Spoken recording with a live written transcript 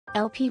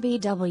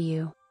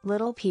LPBW,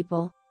 Little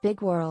People,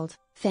 Big World,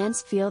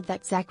 fans feel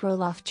that Zach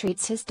Roloff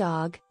treats his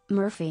dog,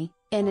 Murphy,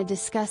 in a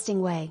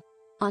disgusting way.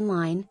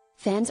 Online,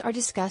 fans are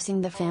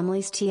discussing the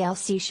family's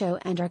TLC show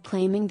and are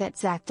claiming that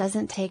Zach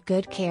doesn't take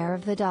good care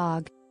of the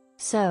dog.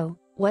 So,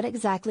 what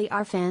exactly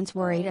are fans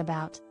worried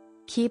about?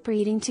 Keep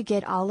reading to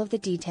get all of the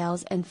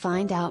details and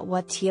find out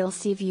what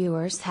TLC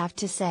viewers have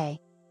to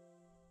say.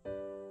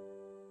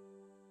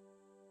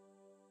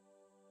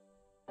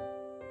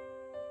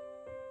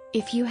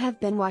 If you have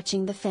been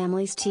watching the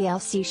family's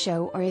TLC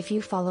show or if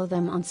you follow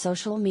them on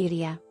social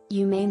media,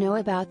 you may know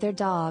about their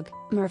dog,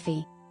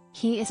 Murphy.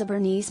 He is a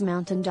Bernese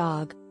Mountain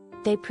Dog.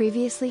 They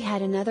previously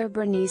had another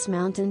Bernese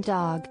Mountain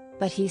Dog,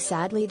 but he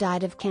sadly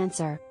died of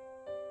cancer.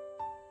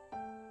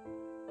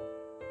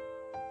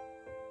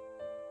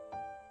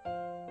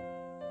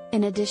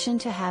 In addition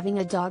to having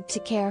a dog to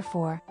care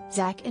for,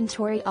 Zach and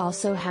Tori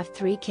also have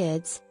 3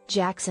 kids,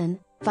 Jackson,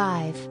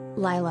 5,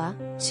 Lila,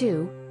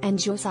 2, and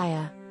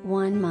Josiah,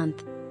 1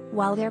 month.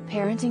 While their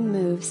parenting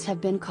moves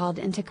have been called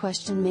into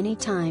question many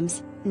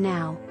times,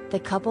 now, the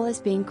couple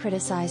is being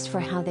criticized for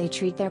how they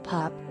treat their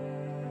pup.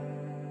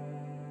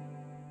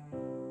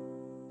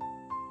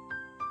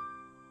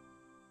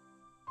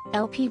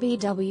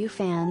 LPBW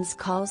fans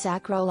call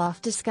Zach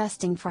Roloff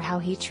disgusting for how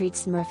he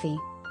treats Murphy.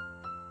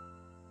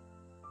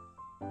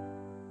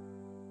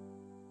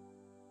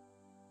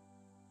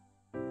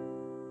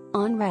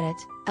 On Reddit,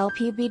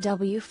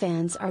 LPBW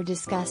fans are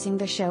discussing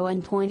the show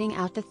and pointing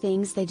out the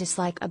things they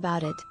dislike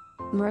about it.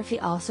 Murphy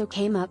also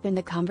came up in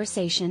the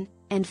conversation,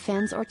 and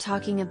fans are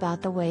talking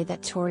about the way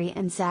that Tori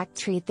and Zach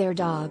treat their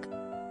dog.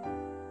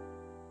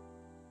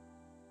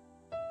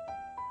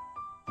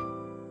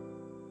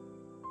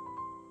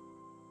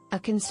 A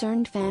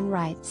concerned fan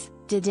writes,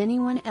 "Did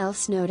anyone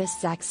else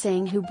notice Zach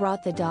saying who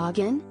brought the dog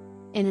in?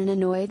 In an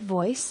annoyed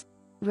voice?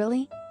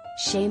 Really?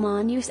 Shame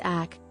on you,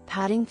 Zach,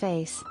 pouting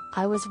face.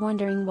 I was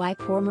wondering why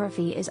poor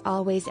Murphy is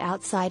always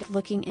outside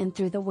looking in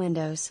through the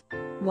windows.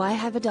 Why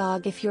have a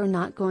dog if you're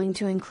not going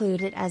to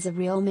include it as a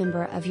real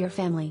member of your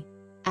family?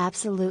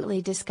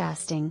 Absolutely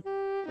disgusting."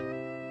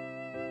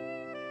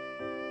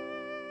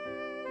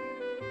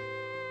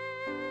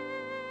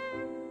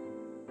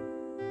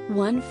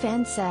 One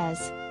fan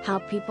says, "How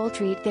people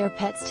treat their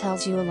pets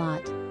tells you a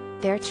lot.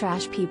 They're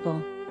trash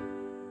people."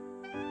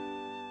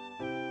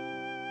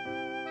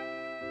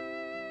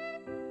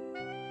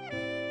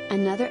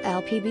 Another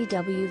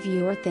LPBW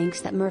viewer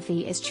thinks that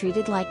Murphy is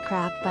treated like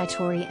crap by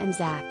Tori and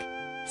Zach.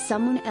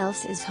 Someone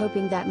else is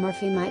hoping that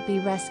Murphy might be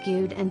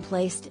rescued and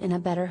placed in a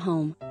better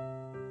home.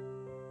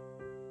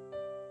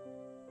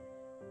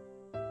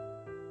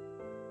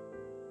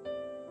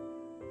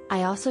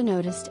 I also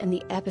noticed in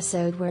the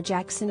episode where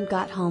Jackson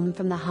got home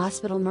from the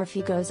hospital,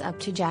 Murphy goes up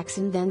to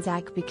Jackson then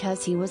Zach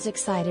because he was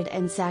excited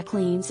and Zach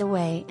leans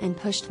away and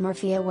pushed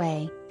Murphy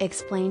away,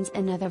 explains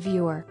another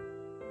viewer.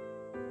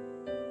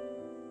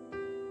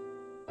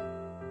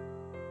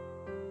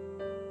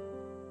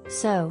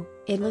 So,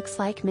 it looks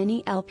like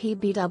many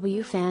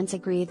LPBW fans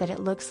agree that it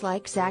looks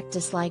like Zach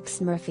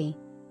dislikes Murphy.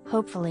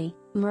 Hopefully,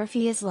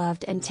 Murphy is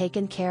loved and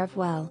taken care of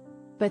well.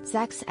 But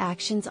Zach's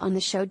actions on the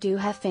show do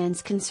have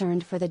fans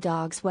concerned for the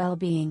dog's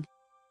well-being.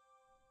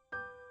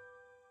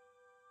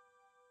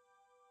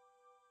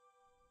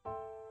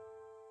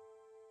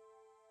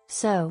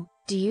 So,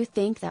 do you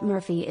think that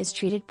Murphy is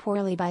treated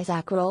poorly by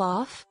Zach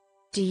Roloff?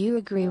 Do you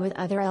agree with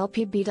other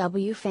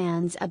LPBW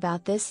fans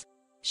about this?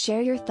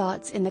 Share your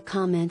thoughts in the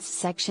comments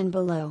section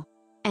below.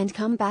 And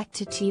come back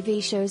to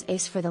TV Shows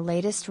Ace for the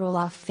latest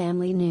Roloff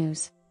family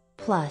news.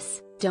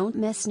 Plus, don't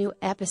miss new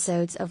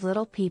episodes of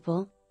Little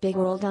People, Big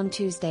World on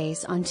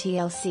Tuesdays on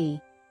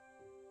TLC.